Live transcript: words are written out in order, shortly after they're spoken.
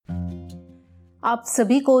आप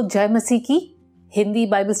सभी को जय मसीह की हिंदी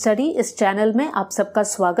बाइबल स्टडी इस चैनल में आप सबका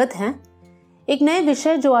स्वागत है। एक नए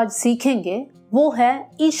विषय जो आज सीखेंगे वो है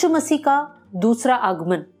यीशु मसीह का दूसरा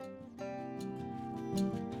आगमन।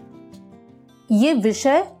 ये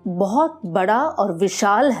विषय बहुत बड़ा और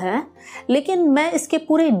विशाल है, लेकिन मैं इसके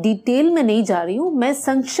पूरे डिटेल में नहीं जा रही हूँ। मैं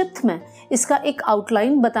संक्षिप्त में इसका एक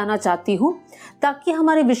आउटलाइन बताना चाहती हूँ ताकि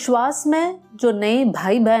हमारे विश्वास में जो नए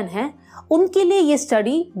भाई बहन हैं उनके लिए ये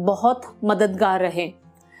स्टडी बहुत मददगार रहे।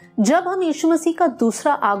 जब हम यीशु मसीह का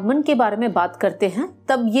दूसरा आगमन के बारे में बात करते हैं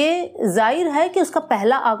तब ये जाहिर है कि उसका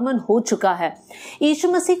पहला आगमन हो चुका है।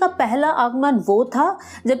 यीशु मसीह का पहला आगमन वो था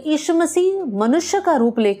जब यीशु मसीह मनुष्य का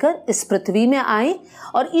रूप लेकर इस पृथ्वी में आए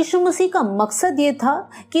और यीशु मसीह का मकसद ये था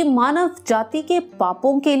कि मानव जाति के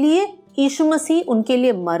पापों के लिए यीशु मसीह उनके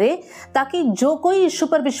लिए मरे ताकि जो कोई यीशु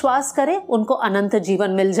पर विश्वास करे उनको अनंत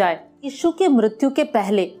जीवन मिल जाए। यीशु के मृत्यु के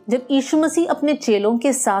पहले जब यीशु मसीह अपने चेलों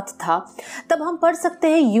के साथ था तब हम पढ़ सकते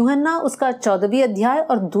हैं यूहन्ना उसका 14वीं अध्याय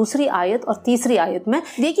और 2री आयत और 3री आयत में।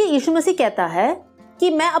 देखिए यीशु मसीह कहता है कि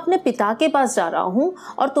मैं अपने पिता के पास जा रहा हूँ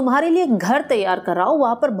और तुम्हारे लिए घर तैयार कर रहा हूँ,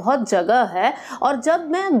 वहाँ पर बहुत जगह है और जब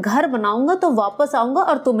मैं घर बनाऊंगा तो वापस आऊंगा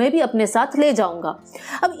और तुम्हें भी अपने साथ ले जाऊंगा।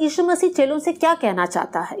 अब यीशु मसीह चेलों से क्या कहना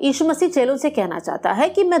चाहता है? यीशु मसीह चेलों से कहना चाहता है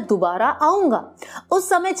कि मैं दोबारा आऊंगा। उस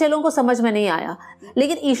समय चेलों को समझ में नहीं आया,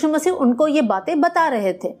 लेकिन यीशु मसीह उनको ये बातें बता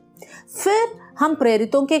रहे थे। फिर हम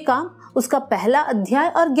प्रेरितों के काम उसका 1 अध्याय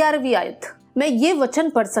और 11वीं आयत में ये वचन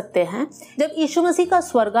पढ़ सकते हैं। जब यीशु मसीह का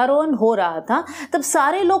स्वर्गारोहण हो रहा था तब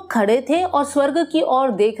सारे लोग खड़े थे और स्वर्ग की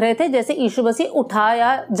ओर देख रहे थे जैसे यीशु मसीह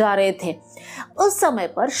उठाया जा रहे थे। उस समय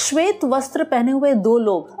पर श्वेत वस्त्र पहने हुए 2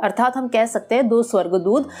 लोग, अर्थात हम कह सकते हैं 2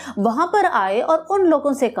 स्वर्गदूत वहां पर आए और उन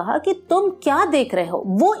लोगों से कहा कि तुम क्या देख रहे हो?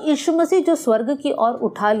 वो यीशु मसीह जो स्वर्ग की ओर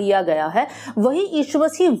उठा लिया गया है वही यीशु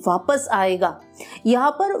मसीह वापस आएगा।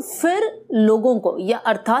 यहाँ पर फिर लोगों को या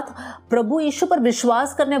अर्थात प्रभु यीशु पर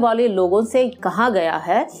विश्वास करने वाले लोगों से कहा गया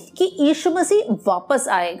है कि यीशु मसीह वापस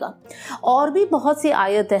आएगा। और भी बहुत सी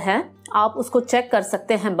आयतें हैं, आप उसको चेक कर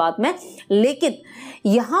सकते हैं बाद में, लेकिन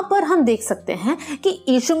यहाँ पर हम देख सकते हैं कि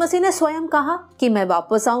यीशु मसीह ने स्वयं कहा कि मैं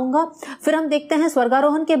वापस आऊंगा। फिर हम देखते हैं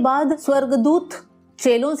स्वर्गारोहण के बाद स्वर्गदूत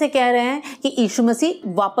चेलों से कह रहे हैं कि यीशु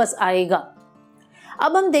मसीह वापस आएगा।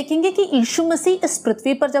 अब हम देखेंगे कि यीशु मसीह इस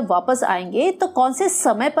पृथ्वी पर जब वापस आएंगे तो कौन से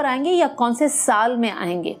समय पर आएंगे या कौन से साल में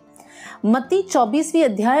आएंगे। मत्ती 24वीं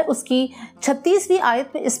अध्याय उसकी 36वीं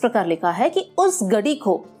आयत में इस प्रकार लिखा है कि उस घड़ी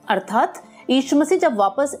को, अर्थात यीशु मसीह जब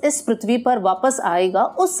वापस इस पृथ्वी पर वापस आएगा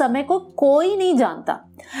उस समय को कोई नहीं जानता,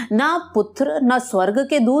 ना पुत्र ना स्वर्ग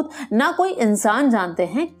के दूत ना कोई इंसान जानते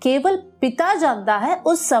हैं, केवल पिता जानता है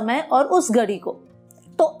उस समय और उस घड़ी को।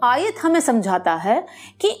 तो आयत हमें समझाता है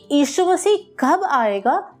कि यीशु मसीह कब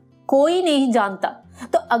आएगा कोई नहीं जानता।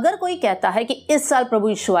 तो अगर कोई कहता है कि इस साल प्रभु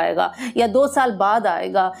यीशु आएगा या 2 साल बाद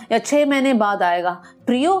आएगा या 6 महीने बाद आएगा,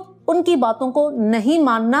 प्रियो उनकी बातों को नहीं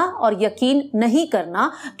मानना और यकीन नहीं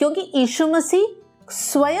करना, क्योंकि यीशु मसीह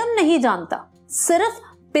स्वयं नहीं जानता। सिर्फ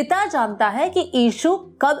पिता जानता है कि यीशु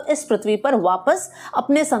कब इस पृथ्वी पर वापस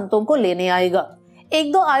अपने संतों को लेने आएगा।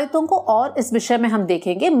 1-2 आयतों को और इस विषय में हम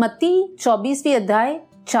देखेंगे। मत्ती 24वीं अध्याय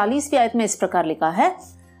 40वीं आयत में इस प्रकार लिखा है,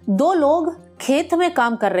 2 लोग खेत में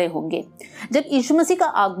काम कर रहे होंगे। जब यीशु मसीह का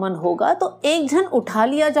आगमन होगा तो एक जन उठा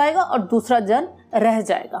लिया जाएगा और दूसरा जन रह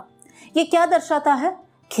जाएगा। ये क्या दर्शाता है?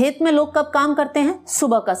 खेत में लोग कब काम करते हैं?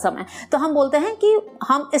 सुबह का समय। तो हम बोलते हैं कि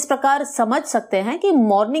हम इस प्रकार समझ सकते हैं कि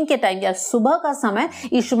मॉर्निंग के टाइम या सुबह का समय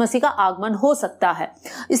यीशु मसीह का आगमन हो सकता है।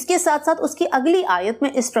 इसके साथ साथ उसकी अगली आयत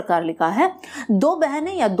में इस प्रकार लिखा है, 2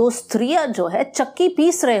 बहनें या 2 स्त्रियां जो है चक्की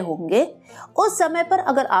पीस रहे होंगे। उस समय पर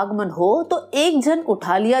अगर आगमन हो तो एक जन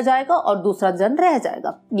उठा लिया जाएगा और दूसरा जन रह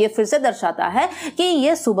जाएगा। ये फिर से दर्शाता है कि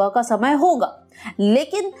ये सुबह का समय होगा।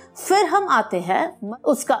 लेकिन फिर हम आते हैं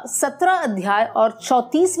उसका 17 अध्याय और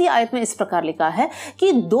 34वीं आयत में इस प्रकार लिखा है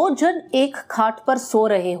कि 2 जन एक खाट पर सो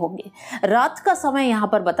रहे होंगे। रात का समय यहाँ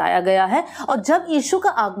पर बताया गया है और जब यीशु का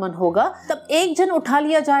आगमन होगा तब एक जन उठा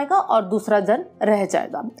लिया जाएगा और दूसरा जन रह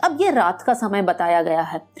जाएगा। अब ये रात का समय बताया गया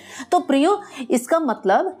है। तो प्रियो, इसका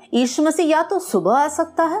मतलब यीशु मसीह या तो सुबह आ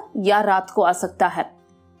सकता है या रात को आ सकता है।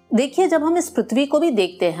 देखिए, जब हम इस पृथ्वी को भी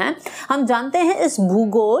देखते हैं, हम जानते हैं इस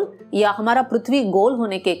भूगोल या हमारा पृथ्वी गोल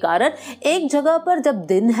होने के कारण एक जगह पर जब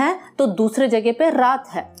दिन है तो दूसरे जगह पे रात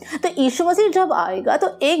है। तो यीशु मसीह जब आएगा तो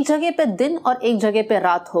एक जगह पे दिन और एक जगह पे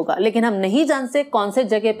रात होगा, लेकिन हम नहीं जानते कौन से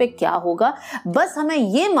जगह पे क्या होगा। बस हमें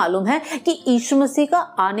ये मालूम है कि यीशु मसीह का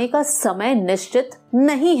आने का समय निश्चित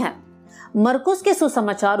नहीं है। मरकुस के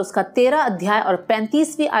सुसमाचार उसका 13 अध्याय और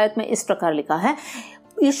 35वीं आयत में इस प्रकार लिखा है,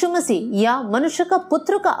 यीशु मसीह या मनुष्य का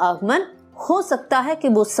पुत्र का आगमन हो सकता है कि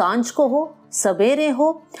वो सांझ को हो, सवेरे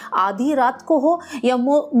हो, आधी रात को हो या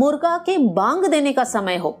मुर्गा के बांग देने का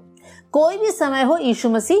समय हो। कोई भी समय हो यीशु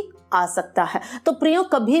मसीह आ सकता है। तो प्रियो,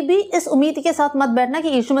 कभी भी इस उम्मीद के साथ मत बैठना कि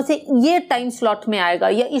यीशु मसीह ये टाइम स्लॉट में आएगा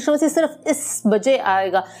या यीशु मसीह सिर्फ इस बजे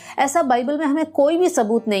आएगा। ऐसा बाइबल में हमें कोई भी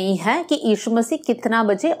सबूत नहीं है कि यीशु मसीह कितना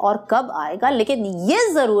बजे और कब आएगा, लेकिन ये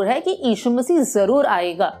जरूर है कि यीशु मसीह जरूर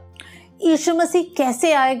आएगा। यीशु मसीह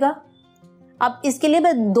कैसे आएगा? अब इसके लिए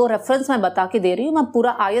मैं 2 रेफरेंस मैं बता के दे रही हूँ। मैं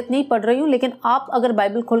पूरा आयत नहीं पढ़ रही हूँ, लेकिन आप अगर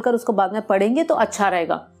बाइबल खोलकर उसको बाद में पढ़ेंगे तो अच्छा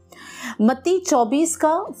रहेगा। मत्ती 24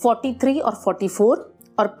 का 43 और 44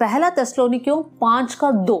 और पहला थिस्सलुनीकियों 5 का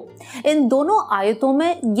 2, इन दोनों आयतों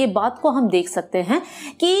में ये बात को हम देख सकते हैं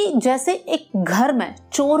कि जैसे एक घर में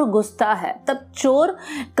चोर घुसता है, तब चोर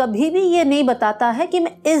कभी भी ये नहीं बताता है कि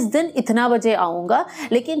मैं इस दिन इतना बजे आऊंगा,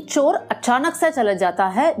 लेकिन चोर अचानक से चला जाता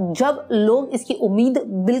है जब लोग इसकी उम्मीद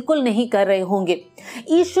बिल्कुल नहीं कर रहे होंगे।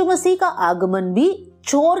 यीशु मसीह का आगमन भी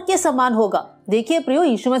चोर के समान होगा। देखिए प्रियो,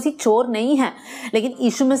 यीशु मसीह चोर नहीं है, लेकिन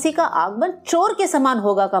यीशु मसीह का आगमन चोर के समान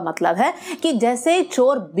होगा का मतलब है कि जैसे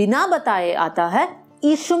चोर बिना बताए आता है,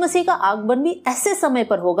 यीशु मसीह का आगमन भी ऐसे समय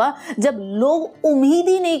पर होगा जब लोग उम्मीद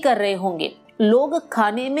ही नहीं कर रहे होंगे। लोग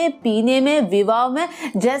खाने में, पीने में, विवाह में,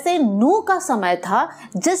 जैसे नूह का समय था,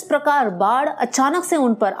 जिस प्रकार बाढ़ अचानक से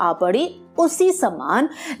उन पर आ पड़ी, उसी समान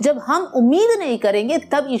जब हम उम्मीद नहीं करेंगे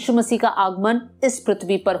तब यीशु मसीह का आगमन इस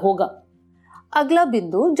पृथ्वी पर होगा। अगला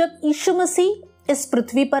बिंदु, जब यीशु मसीह इस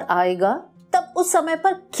पृथ्वी पर आएगा तब उस समय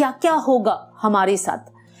पर क्या क्या होगा हमारे साथ।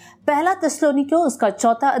 पहला थिस्सलुनीकियों उसका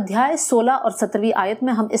 4 अध्याय 16 और 17वीं आयत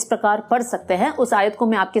में हम इस प्रकार पढ़ सकते हैं। उस आयत को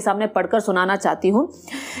मैं आपके सामने पढ़कर सुनाना चाहती हूँ।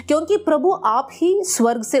 क्योंकि प्रभु आप ही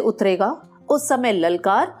स्वर्ग से उतरेगा, उस समय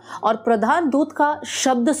ललकार और प्रधान दूत का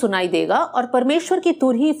शब्द सुनाई देगा और परमेश्वर की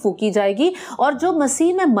तुरही फूकी जाएगी और जो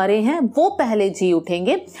मसीह में मरे हैं वो पहले जी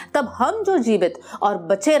उठेंगे। तब हम जो जीवित और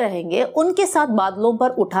बचे रहेंगे उनके साथ बादलों पर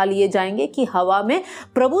उठा लिए जाएंगे कि हवा में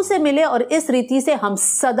प्रभु से मिले और इस रीति से हम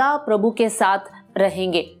सदा प्रभु के साथ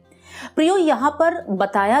रहेंगे। प्रियो, यहाँ पर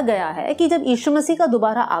बताया गया है कि जब यीशु मसीह का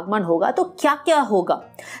दोबारा आगमन होगा तो क्या क्या होगा।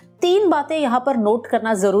 3 बातें यहाँ पर नोट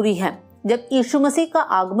करना जरूरी है। जब यीशु मसीह का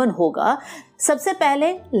आगमन होगा, सबसे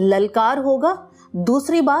पहले ललकार होगा,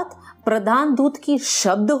 दूसरी बात प्रधान दूत की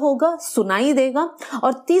शब्द होगा, सुनाई देगा,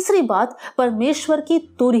 और तीसरी बात परमेश्वर की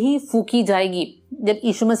तुरही फूकी जाएगी। जब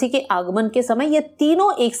यीशु मसीह के आगमन के समय ये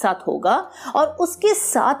तीनों एक साथ होगा और उसके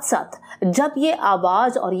साथ साथ जब ये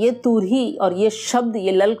आवाज और ये तुरही और ये शब्द,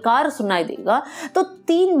 ये ललकार सुनाई देगा, तो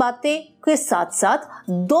 3 बातें के साथ साथ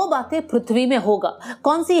 2 बातें पृथ्वी में होगा।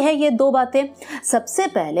 कौन सी है ये 2 बातें? सबसे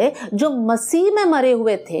पहले जो मसीह में मरे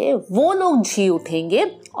हुए थे वो लोग जी उठेंगे,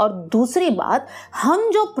 और दूसरी बात, हम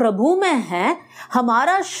जो प्रभु में हैं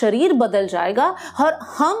हमारा शरीर बदल जाएगा और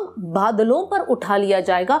हम बादलों पर उठा लिया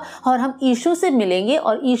जाएगा और हम यीशु से मिलेंगे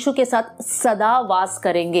और यीशु के साथ सदा वास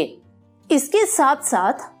करेंगे। इसके साथ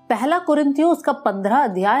साथ पहला कुरिन्थियों उसका 15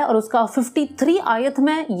 अध्याय और उसका 53 आयत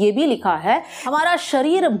में ये भी लिखा है, हमारा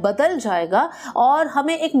शरीर बदल जाएगा और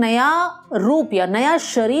हमें एक नया रूप या नया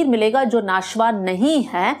शरीर मिलेगा जो नाशवान नहीं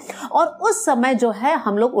है, और उस समय जो है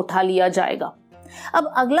हम लोग उठा लिया जाएगा।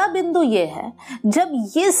 अब अगला बिंदु ये है, जब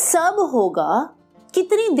ये सब होगा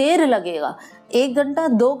कितनी देर लगेगा? 1 घंटा,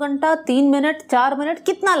 2 घंटा, 3 मिनट, 4 मिनट,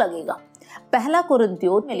 कितना लगेगा? पहला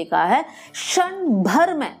कुरिन्थियों में लिखा है, क्षण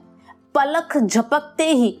भर में, पलक झपकते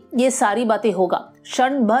ही ये सारी बातें होगा।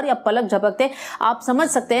 क्षण भर या पलक झपकते, आप समझ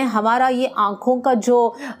सकते हैं हमारा ये आंखों का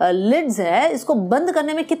जो लिड्स है, इसको बंद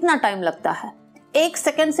करने में कितना टाइम लगता है? 1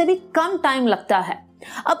 सेकंड से भी कम टाइम लगता है।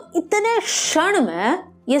 अब इतने क्षण में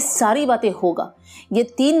ये सारी बातें होगा, ये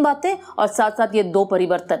 3 बातें और साथ साथ ये 2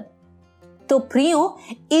 परिवर्तन। तो प्रियो,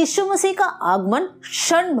 यीशु मसीह का आगमन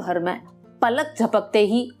क्षण भर में, पलक झपकते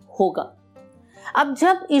ही होगा। अब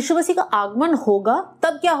जब यीशु मसीह का आगमन होगा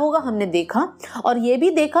तब क्या होगा हमने देखा, और ये भी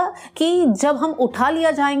देखा कि जब हम उठा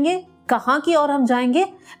लिया जाएंगे कहाँ की ओर हम जाएंगे।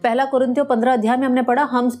 पहला कुरिन्थियों 15 अध्याय में हमने पढ़ा,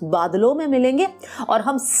 हम बादलों में मिलेंगे और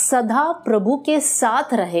हम सदा प्रभु के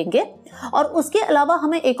साथ रहेंगे। और उसके अलावा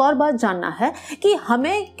हमें एक और बात जानना है कि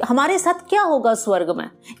हमारे साथ क्या होगा स्वर्ग में।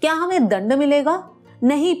 क्या हमें दंड मिलेगा?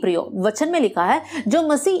 नहीं प्रियो, वचन में लिखा है जो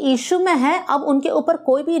मसीह यीशु में है अब उनके ऊपर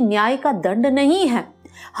कोई भी न्याय का दंड नहीं है।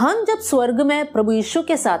 हम जब स्वर्ग में प्रभु यीशु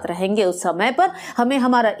के साथ रहेंगे उस समय पर हमें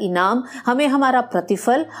हमारा इनाम, हमें हमारा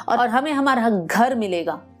प्रतिफल और हमें हमारा घर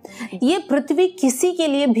मिलेगा। ये पृथ्वी किसी के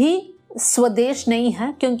लिए भी स्वदेश नहीं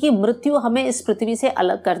है, क्योंकि मृत्यु हमें इस पृथ्वी से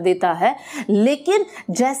अलग कर देता है। लेकिन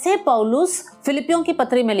जैसे पौलुस फिलिपियों की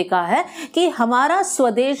पत्री में लिखा है कि हमारा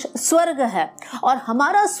स्वदेश स्वर्ग है, और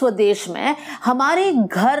हमारा स्वदेश में हमारे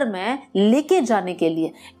घर में लेके जाने के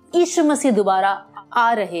लिए यीशु मसीह दोबारा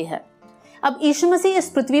आ रहे हैं। अब यीशु मसीह इस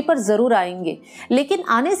पृथ्वी पर जरूर आएंगे, लेकिन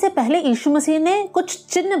आने से पहले यीशु मसीह ने कुछ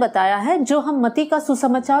चिन्ह बताया है जो हम मत्ती का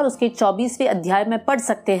सुसमाचार उसके 24वें अध्याय में पढ़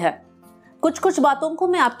सकते हैं। कुछ कुछ बातों को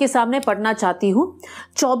मैं आपके सामने पढ़ना चाहती हूँ।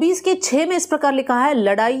 24:6 में इस प्रकार लिखा है,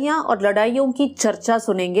 लड़ाइयाँ और लड़ाइयों की चर्चा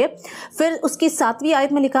सुनेंगे। फिर उसकी 7वीं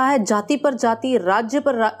आयत में लिखा है, जाति पर जाति, राज्य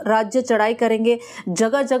पर राज्य चढ़ाई करेंगे,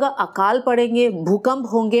 जगह जगह अकाल पड़ेंगे, भूकंप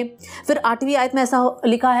होंगे। फिर 8वीं आयत में ऐसा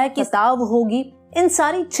लिखा है कि ताव होगी। इन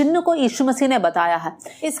सारी चिन्ह को यीशु मसीह ने बताया है।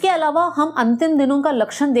 इसके अलावा हम अंतिम दिनों का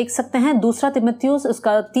लक्षण देख सकते हैं। 2 तिमुथियुस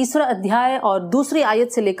उसका 3 अध्याय और 2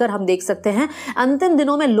 आयत से लेकर हम देख सकते हैं अंतिम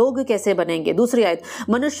दिनों में लोग कैसे बनेंगे। 2 आयत,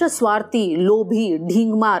 मनुष्य स्वार्थी, लोभी,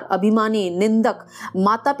 ढींगमार, अभिमानी, निंदक,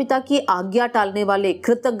 माता पिता की आज्ञा टालने वाले,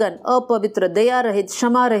 कृतज्ञ, अपवित्र, दया रहित,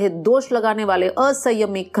 क्षमा रहित, दोष लगाने वाले,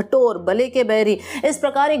 असंयमी, कठोर, भले के बैरी। इस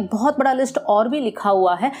प्रकार एक बहुत बड़ा लिस्ट और भी लिखा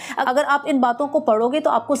हुआ है। अगर आप इन बातों को पढ़ोगे तो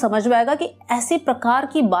आपको समझ में आएगा कि ऐसी प्रकार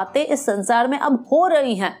की बातें इस संसार में अब हो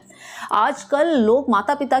रही हैं। आजकल लोग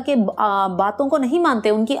माता पिता के बातों को नहीं मानते,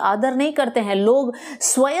 उनकी आदर नहीं करते हैं। लोग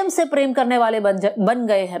स्वयं से प्रेम करने वाले बन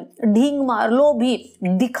गए हैं। ढींग मार, लोभी,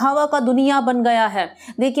 दिखावा का दुनिया बन गया है।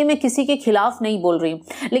 देखिए, मैं किसी के खिलाफ नहीं बोल रही हूँ,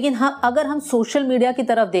 लेकिन अगर हम सोशल मीडिया की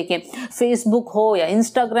तरफ देखें, फेसबुक हो या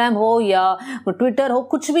इंस्टाग्राम हो या ट्विटर हो,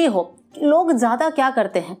 कुछ भी हो, लोग ज्यादा क्या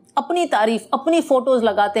करते हैं, अपनी तारीफ, अपनी फोटोज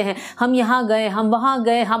लगाते हैं। हम यहाँ गए, हम वहां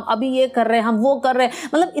गए, हम अभी ये कर रहे हैं, हम वो कर रहे हैं,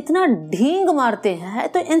 मतलब इतना ढींग मारते हैं।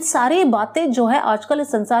 तो इन सारी बातें जो है आजकल इस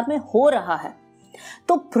संसार में हो रहा है।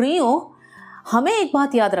 तो प्रियो, हमें एक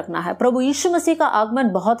बात याद रखना है, प्रभु यीशु मसीह का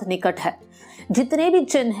आगमन बहुत निकट है। जितने भी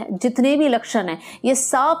चिन्ह हैं, जितने भी लक्षण हैं, ये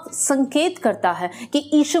साफ संकेत करता है कि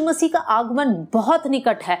यीशु मसीह का आगमन बहुत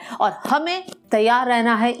निकट है और हमें तैयार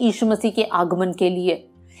रहना है यीशु मसीह के आगमन के लिए।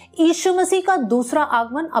 यीशु मसीह का दूसरा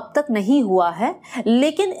आगमन अब तक नहीं हुआ है,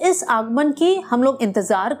 लेकिन इस आगमन की हम लोग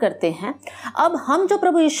इंतजार करते हैं। अब हम जो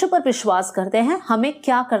प्रभु यीशु पर विश्वास करते हैं, हमें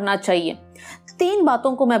क्या करना चाहिए? 3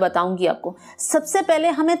 बातों को मैं बताऊंगी आपको। सबसे पहले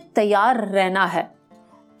हमें तैयार रहना है।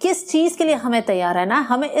 किस चीज के लिए हमें तैयार रहना है?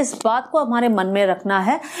 हमें इस बात को हमारे मन में रखना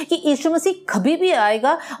है कि यीशु मसीह कभी भी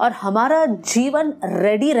आएगा और हमारा जीवन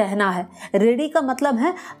रेडी रहना है। रेडी का मतलब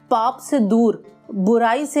है पाप से दूर,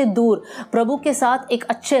 बुराई से दूर, प्रभु के साथ एक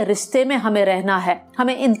अच्छे रिश्ते में हमें रहना है,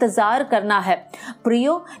 हमें इंतजार करना है।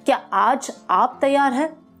 प्रियो, क्या आज आप तैयार हैं?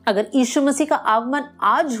 अगर यीशु मसीह का आगमन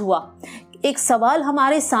आज हुआ, एक सवाल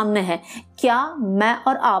हमारे सामने है, क्या मैं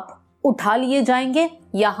और आप उठा लिए जाएंगे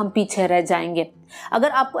या हम पीछे रह जाएंगे? अगर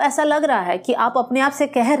आपको ऐसा लग रहा है कि आप अपने आप से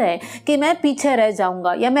कह रहे हैं कि मैं पीछे रह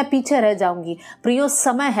जाऊंगा या मैं पीछे रह जाऊंगी, प्रियो,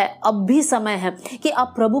 समय है, अब भी समय है कि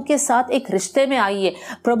आप प्रभु के साथ एक रिश्ते में आइए,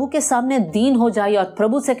 प्रभु के सामने दीन हो जाइए और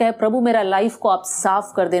प्रभु से कहे, प्रभु मेरा लाइफ को आप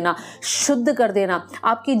साफ कर देना, शुद्ध कर देना।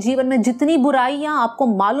 आपके जीवन में जितनी बुराइयां आपको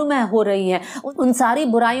मालूम है हो रही हैं, उन सारी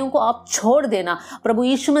बुराइयों को आप छोड़ देना, प्रभु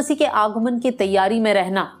यीशु मसीह के आगमन की तैयारी में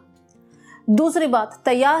रहना। दूसरी बात,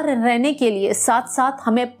 तैयार रहने के लिए साथ साथ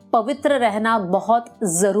हमें पवित्र रहना बहुत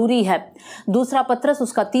जरूरी है। 2 पत्रस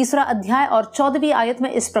उसका 3 अध्याय और 14वीं आयत में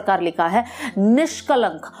इस प्रकार लिखा है,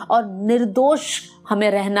 निष्कलंक और निर्दोष हमें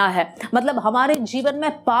रहना है। मतलब हमारे जीवन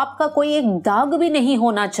में पाप का कोई एक दाग भी नहीं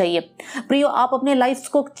होना चाहिए। प्रियो, आप अपने लाइफ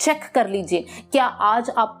को चेक कर लीजिए, क्या आज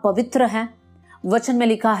आप पवित्र हैं? वचन में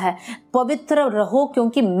लिखा है, पवित्र रहो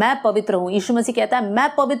क्योंकि मैं पवित्र हूं। यीशु मसीह कहता है, मैं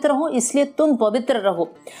पवित्र हूं इसलिए तुम पवित्र रहो।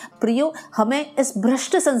 प्रियो, हमें इस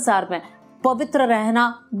भ्रष्ट संसार में पवित्र रहना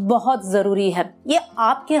बहुत जरूरी है। ये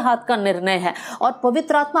आपके हाथ का निर्णय है और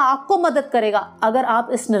पवित्र आत्मा आपको मदद करेगा अगर आप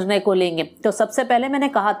इस निर्णय को लेंगे। तो सबसे पहले मैंने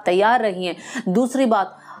कहा, तैयार रहिए। दूसरी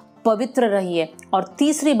बात, पवित्र रहिए। और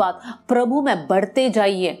तीसरी बात, प्रभु में बढ़ते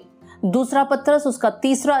जाइए। 2 पत्रस उसका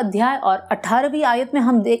 3 अध्याय और 18वीं आयत में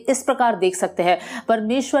हम इस प्रकार देख सकते हैं,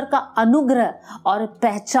 परमेश्वर का अनुग्रह और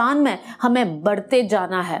पहचान में हमें बढ़ते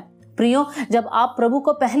जाना है। प्रियो, जब आप प्रभु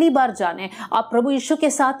को पहली बार जाने, आप प्रभु यीशु के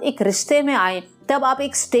साथ एक रिश्ते में आए, तब आप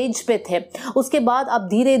एक स्टेज पे थे। उसके बाद आप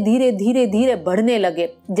धीरे धीरे धीरे धीरे बढ़ने लगे।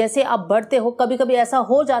 जैसे आप बढ़ते हो, कभी कभी ऐसा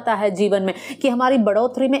हो जाता है जीवन में कि हमारी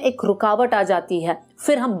बढ़ोतरी में एक रुकावट आ जाती है,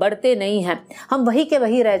 फिर हम बढ़ते नहीं हैं, हम वही के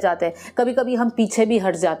वही रह जाते हैं। कभी कभी हम पीछे भी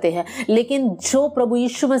हट जाते हैं। लेकिन जो प्रभु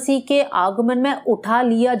यीशु मसीह के आगमन में उठा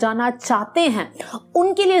लिया जाना चाहते हैं,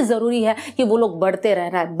 उनके लिए जरूरी है कि वो लोग बढ़ते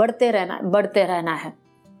रहना है, बढ़ते रहना है, बढ़ते रहना है।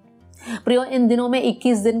 प्रियो, इन दिनों में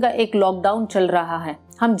 21 दिन का एक लॉकडाउन चल रहा है,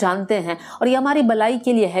 हम जानते हैं, और ये हमारी भलाई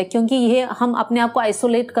के लिए है, क्योंकि ये हम अपने आप को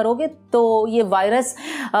आइसोलेट करोगे तो ये वायरस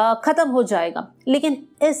खत्म हो जाएगा। लेकिन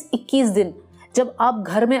इस 21 दिन जब आप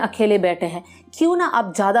घर में अकेले बैठे हैं, क्यों ना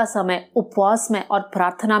आप ज्यादा समय उपवास में और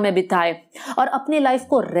प्रार्थना में बिताएं और अपनी लाइफ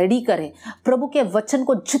को रेडी करें। प्रभु के वचन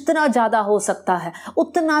को जितना ज्यादा हो सकता है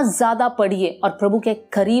उतना ज्यादा पढ़िए और प्रभु के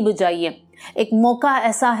करीब जाइए। एक मौका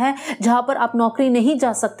ऐसा है जहां पर आप नौकरी नहीं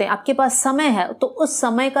जा सकते, आपके पास समय है, तो उस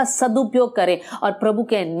समय का सदुपयोग करें और प्रभु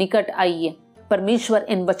के निकट आइए। परमेश्वर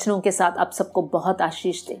इन वचनों के साथ आप सबको बहुत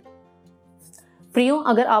आशीष दे। प्रियो,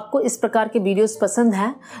 अगर आपको इस प्रकार के वीडियोस पसंद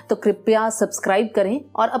हैं तो कृपया सब्सक्राइब करें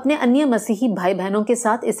और अपने अन्य मसीही भाई बहनों के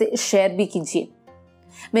साथ इसे शेयर भी कीजिए।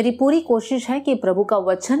 मेरी पूरी कोशिश है कि प्रभु का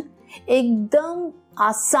वचन एकदम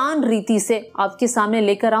आसान रीति से आपके सामने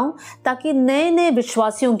लेकर आऊं, ताकि नए नए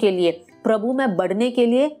विश्वासियों के लिए प्रभु में बढ़ने के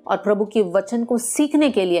लिए और प्रभु के वचन को सीखने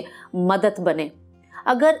के लिए मदद बने।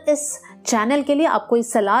 अगर इस चैनल के लिए आप कोई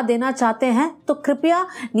सलाह देना चाहते हैं तो कृपया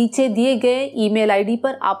नीचे दिए गए ईमेल आईडी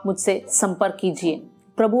पर आप मुझसे संपर्क कीजिए।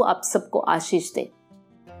 प्रभु आप सबको आशीष दे।